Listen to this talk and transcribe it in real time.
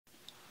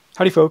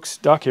Howdy folks,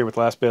 Doc here with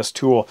Last Best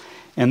Tool,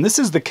 and this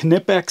is the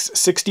Knipex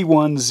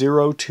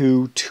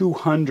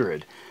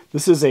 6102-200.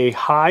 This is a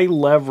high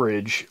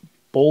leverage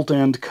bolt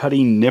end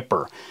cutting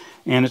nipper,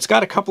 and it's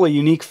got a couple of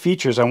unique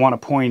features I want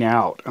to point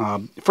out.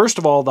 First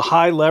of all, the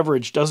high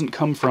leverage doesn't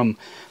come from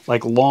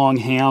like long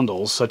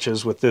handles such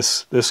as with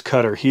this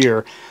cutter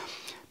here,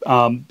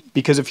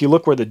 because if you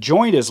look where the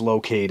joint is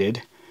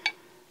located,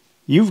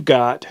 you've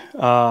got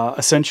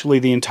essentially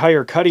the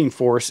entire cutting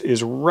force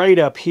is right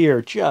up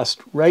here, just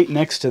right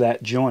next to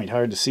that joint.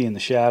 Hard to see in the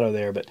shadow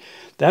there, but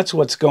that's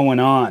what's going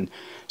on.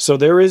 So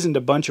there isn't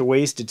a bunch of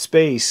wasted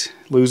space,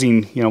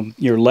 losing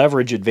your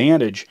leverage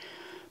advantage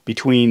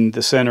between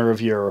the center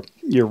of your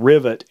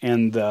rivet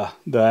and the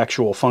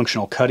actual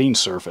functional cutting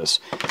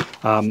surface.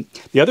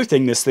 The other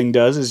thing this thing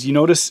does is you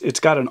notice it's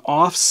got an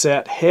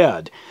offset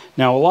head.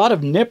 Now a lot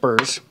of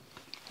nippers,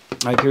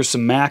 like here's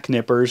some Mac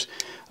nippers,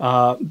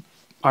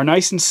 are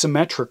nice and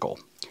symmetrical.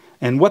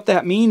 And what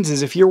that means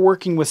is if you're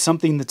working with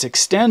something that's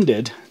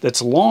extended,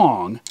 that's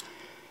long,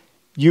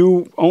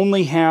 you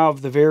only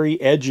have the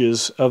very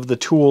edges of the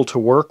tool to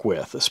work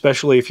with,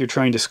 especially if you're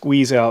trying to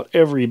squeeze out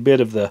every bit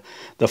of the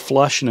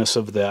flushness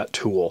of that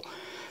tool.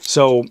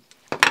 So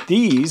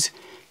these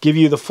give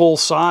you the full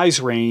size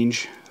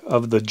range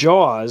of the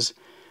jaws.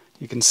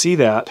 You can see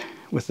that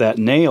with that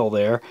nail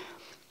there.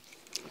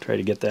 Try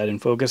to get that in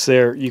focus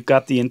there. You've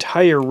got the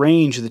entire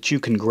range that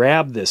you can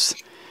grab this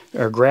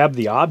or grab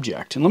the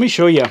object. And let me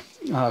show you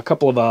a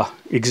couple of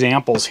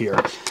examples here.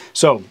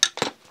 So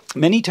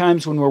many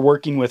times when we're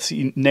working with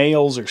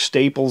nails or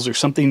staples or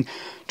something,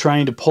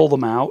 trying to pull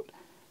them out,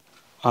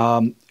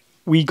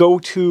 we go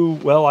to,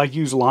 well, I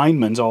use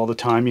linemen's all the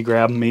time. You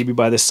grab them maybe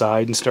by the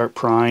side and start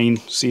prying,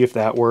 see if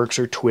that works,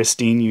 or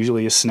twisting.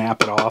 Usually you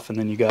snap it off and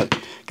then you got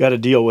to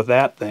deal with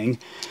that thing.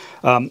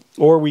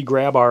 Or we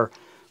grab our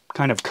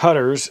kind of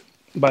cutters.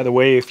 By the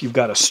way, if you've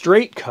got a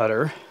straight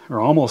cutter, or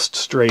almost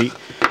straight,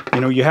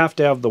 you have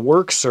to have the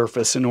work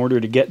surface in order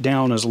to get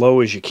down as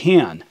low as you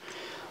can.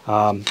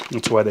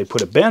 That's why they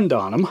put a bend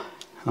on them,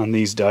 on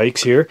these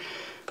dikes here,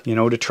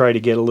 to try to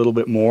get a little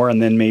bit more,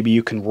 and then maybe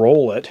you can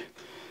roll it,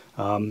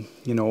 on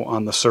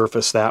the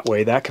surface that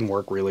way. That can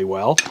work really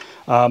well.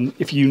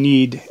 If you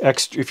need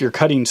extra, if you're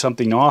cutting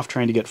something off,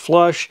 trying to get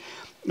flush,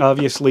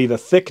 obviously the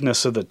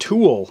thickness of the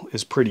tool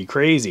is pretty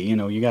crazy.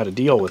 You got to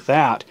deal with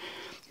that,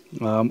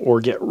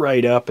 or get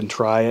right up and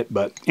try it.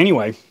 But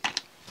anyway,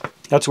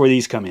 that's where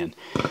these come in.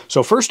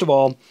 So first of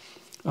all,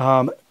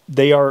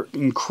 they are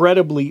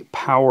incredibly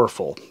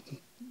powerful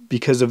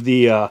because of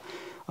the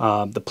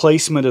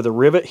placement of the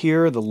rivet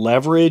here, the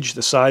leverage,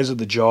 the size of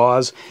the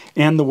jaws,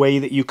 and the way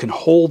that you can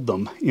hold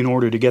them in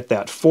order to get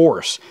that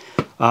force.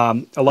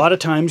 A lot of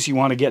times you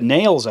want to get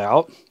nails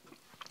out,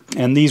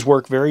 and these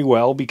work very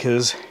well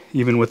because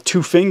even with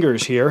two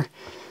fingers here,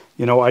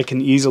 I can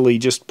easily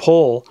just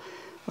pull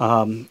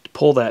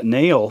that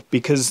nail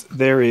because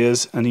there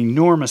is an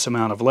enormous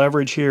amount of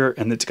leverage here,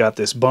 and it's got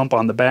this bump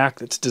on the back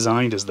that's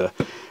designed as the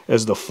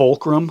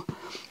fulcrum.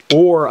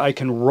 Or I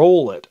can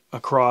roll it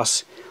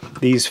across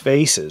these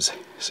faces,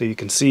 so you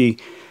can see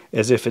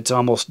as if it's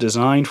almost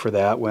designed for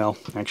that. Well,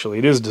 actually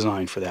it is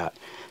designed for that.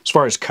 As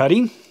far as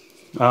cutting,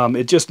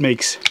 it just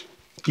makes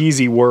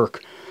easy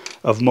work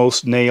of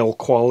most nail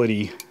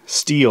quality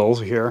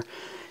steels here.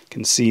 You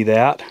can see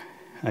that.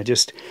 I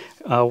just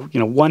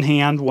one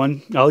hand,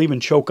 I'll even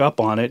choke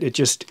up on it. It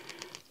just,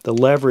 the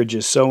leverage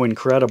is so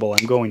incredible.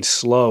 I'm going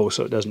slow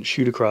so it doesn't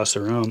shoot across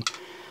the room.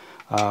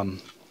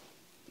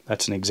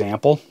 That's an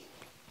example.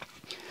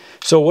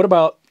 So what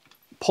about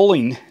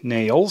pulling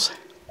nails?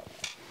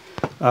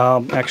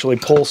 Actually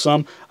pull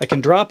some. I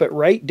can drop it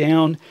right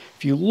down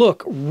if you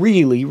look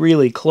really,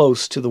 really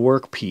close to the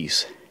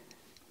workpiece.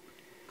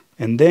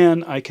 And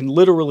then I can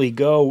literally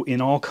go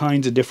in all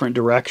kinds of different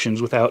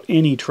directions without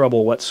any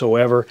trouble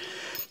whatsoever.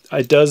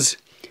 It does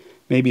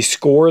maybe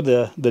score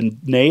the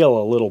nail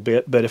a little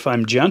bit, but if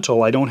I'm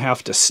gentle, I don't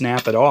have to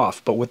snap it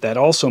off. But what that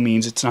also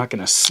means, it's not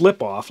going to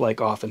slip off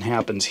like often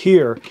happens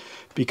here,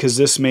 because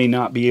this may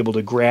not be able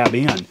to grab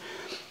in.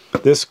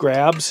 This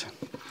grabs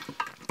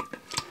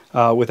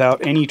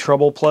without any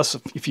trouble. Plus,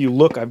 if you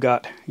look, I've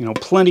got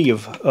plenty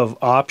of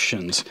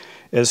options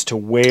as to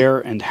where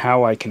and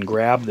how I can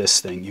grab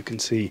this thing. You can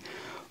see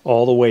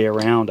all the way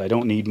around. I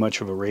don't need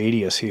much of a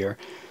radius here.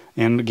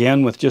 And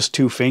again, with just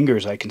two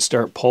fingers, I can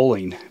start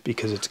pulling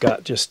because it's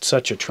got just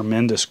such a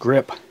tremendous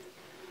grip.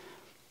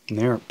 And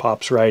there, it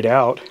pops right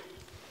out.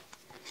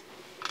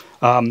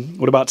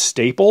 What about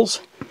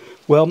staples?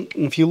 Well,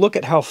 if you look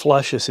at how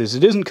flush this is,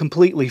 it isn't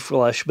completely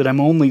flush, but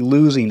I'm only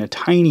losing a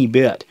tiny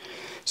bit.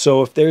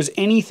 So if there's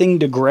anything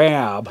to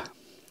grab,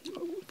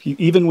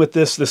 even with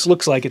this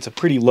looks like it's a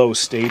pretty low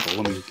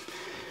staple. Let me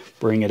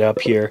bring it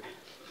up here.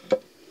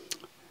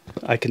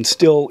 I can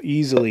still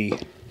easily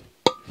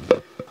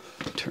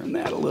turn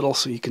that a little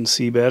so you can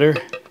see better.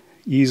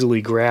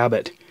 Easily grab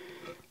it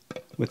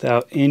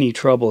without any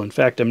trouble. In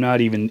fact, I'm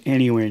not even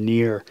anywhere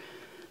near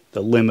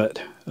the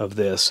limit of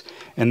this.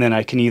 And then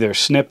I can either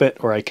snip it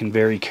or I can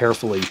very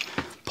carefully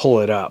pull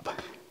it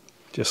up,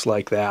 just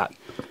like that.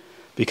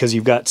 because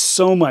you've got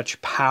so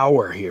much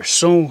power here,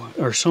 so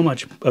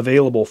much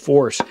available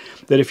force,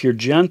 that if you're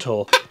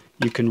gentle,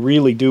 you can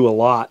really do a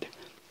lot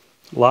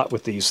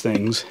with these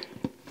things.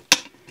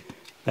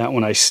 That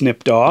one I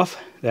snipped off.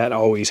 That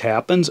always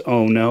happens.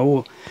 Oh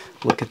no,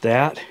 look at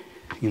that.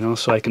 You know,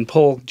 so I can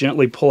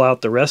gently pull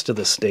out the rest of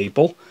the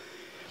staple.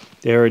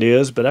 There it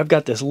is, but I've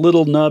got this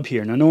little nub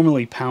here, and I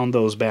normally pound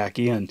those back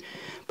in,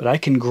 but I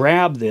can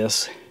grab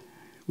this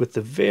with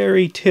the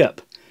very tip.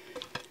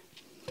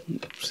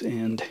 Oops,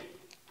 and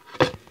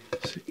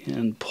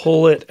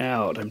pull it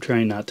out. I'm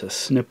trying not to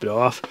snip it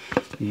off.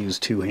 Use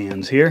two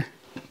hands here.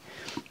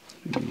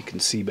 Maybe you can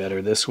see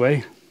better this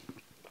way.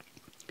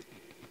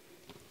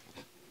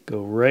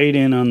 Go right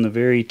in on the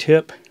very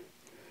tip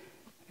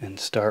and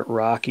start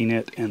rocking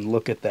it, and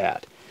look at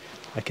that.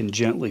 I can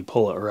gently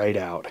pull it right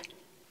out.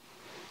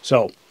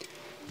 So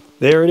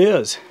there it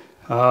is.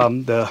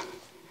 The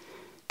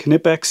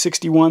Knipex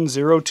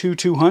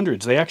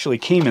 6102-200s. They actually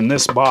came in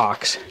this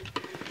box.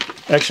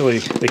 Actually,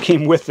 they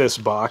came with this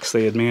box.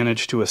 They had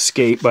managed to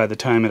escape by the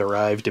time it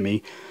arrived to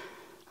me.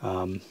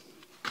 But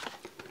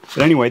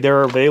anyway,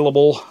 they're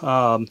available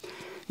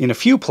in a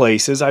few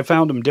places. I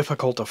found them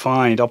difficult to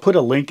find. I'll put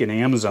a link in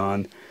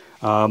Amazon.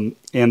 And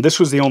this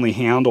was the only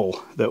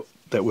handle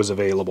that was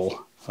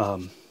available.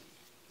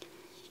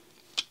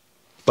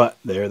 But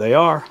there they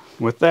are.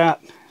 With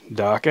that,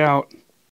 Doc out.